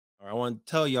want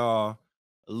to tell y'all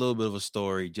a little bit of a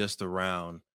story just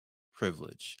around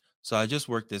privilege. So I just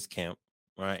worked this camp,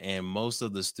 right? And most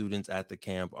of the students at the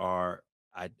camp are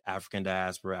African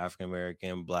diaspora, African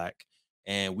American, Black.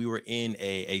 And we were in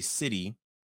a city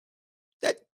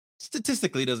that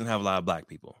statistically doesn't have a lot of Black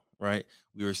people, right?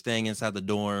 We were staying inside the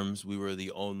dorms. We were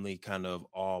the only kind of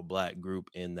all Black group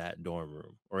in that dorm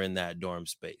room or in that dorm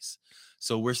space.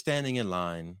 So we're standing in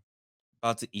line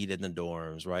about to eat in the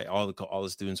dorms, right? All the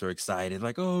students are excited,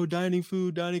 like, oh, dining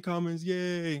food, dining commons,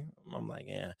 yay! I'm like,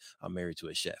 yeah, I'm married to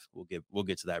a chef. We'll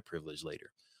get to that privilege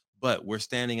later. But we're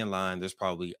standing in line. There's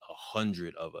probably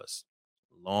 100 of us.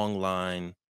 Long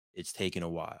line. It's taking a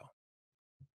while.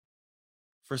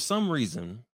 For some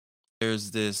reason,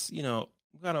 there's this, we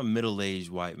got a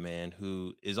middle-aged white man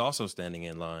who is also standing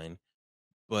in line,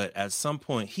 but at some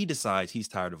point he decides he's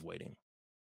tired of waiting.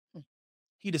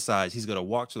 He decides he's going to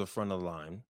walk to the front of the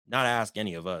line, not ask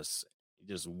any of us,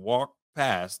 just walk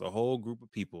past the whole group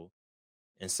of people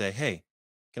and say, hey,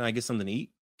 can I get something to eat?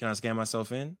 Can I scan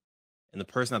myself in? And the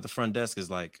person at the front desk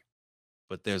is like,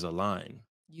 but there's a line.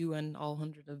 You and all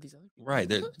 100 of these other people. Right.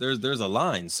 There's a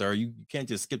line, sir. You can't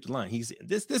just skip the line.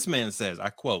 This man says, I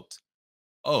quote,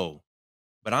 oh,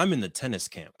 but I'm in the tennis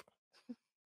camp.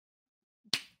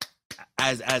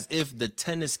 As if the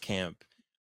tennis camp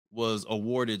was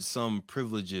awarded some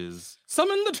privileges.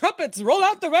 Summon the trumpets, roll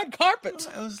out the red carpet.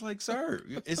 I was like, sir,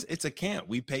 it's a camp.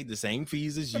 We paid the same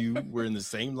fees as you. We're in the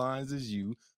same lines as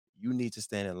you. You need to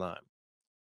stand in line.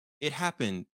 It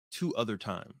happened 2 other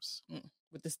times.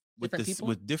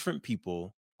 With different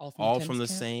people, all from the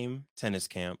same tennis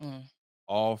camp,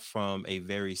 all from a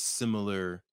very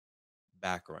similar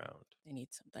background. They need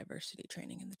some diversity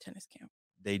training in the tennis camp.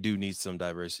 They do need some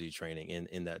diversity training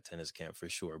in that tennis camp for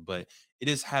sure. But it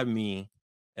has had me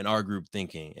and our group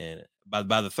thinking. And by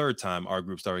the 3rd time, our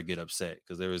group started to get upset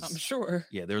because there was, I'm sure.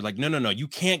 Yeah, they were like, no, you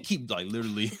can't keep, like,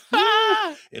 literally.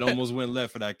 It almost went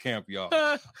left for that camp,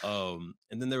 y'all.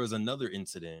 And then there was another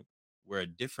incident where a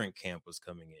different camp was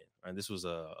coming in. Right? This was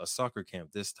a soccer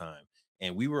camp this time.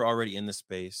 And we were already in the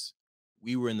space.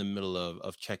 We were in the middle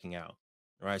of checking out.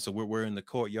 All right, so we're in the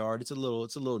courtyard. It's a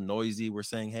little noisy. We're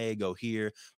saying, hey, go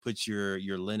here, put your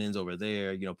linens over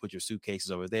there, put your suitcases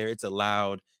over there. It's a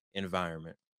loud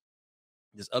environment.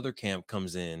 This other camp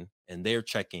comes in and they're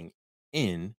checking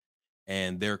in,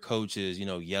 and their coach is,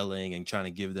 yelling and trying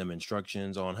to give them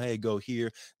instructions on, hey, go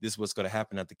here. This is what's going to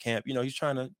happen at the camp. He's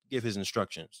trying to give his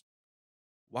instructions.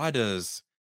 Why does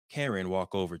Karen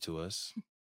walk over to us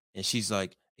and she's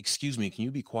like, excuse me, can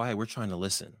you be quiet? We're trying to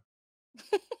listen.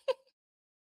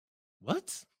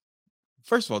 What?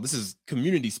 First of all, this is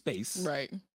community space.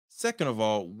 Right. Second of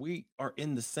all, we are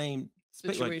in the same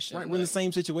situation. We're in the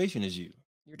same situation as you.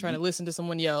 You're trying to listen to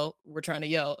someone yell. We're trying to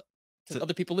yell to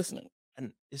other people listening.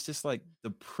 And it's just like the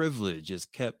privilege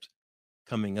just kept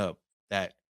coming up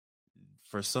that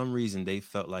for some reason they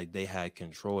felt like they had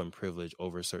control and privilege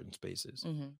over certain spaces.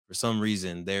 Mm-hmm. For some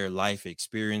reason, their life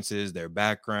experiences, their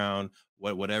background,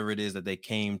 whatever it is that they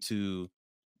came to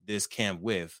this camp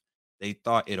with, they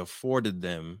thought it afforded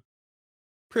them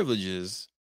privileges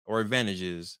or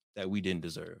advantages that we didn't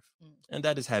deserve. Mm. And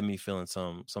that has had me feeling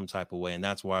some type of way. And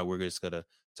that's why we're just going to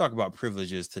talk about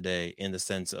privileges today in the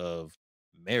sense of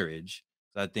marriage.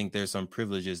 So I think there's some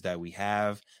privileges that we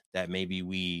have that maybe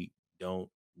we don't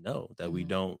know, that we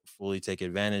don't fully take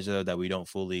advantage of, that we don't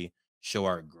fully show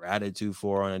our gratitude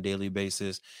for on a daily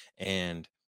basis. And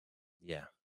yeah.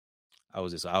 I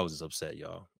was just upset,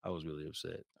 y'all. I was really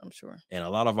upset. I'm sure. And a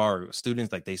lot of our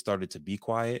students, like, they started to be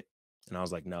quiet. And I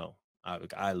was like, no,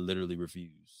 I literally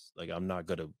refuse. Like, I'm not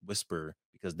going to whisper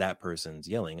because that person's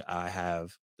yelling. I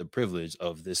have the privilege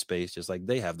of this space, just like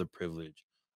they have the privilege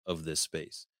of this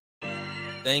space.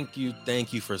 Thank you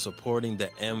for supporting the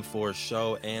M4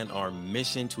 show and our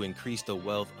mission to increase the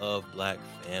wealth of Black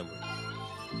families.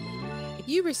 If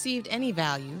you received any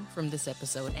value from this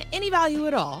episode, any value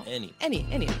at all, any,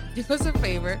 do us a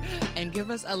favor and give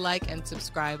us a like and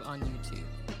subscribe on YouTube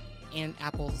and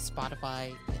Apple,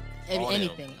 Spotify,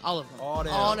 anything, all of them.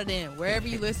 All of them. Wherever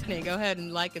you're listening, go ahead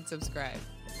and like and subscribe.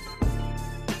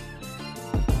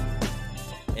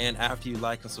 And after you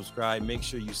like and subscribe, make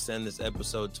sure you send this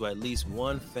episode to at least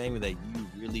one family that you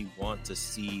really want to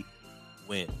see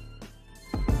win.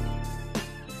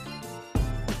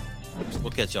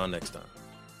 We'll catch y'all next time.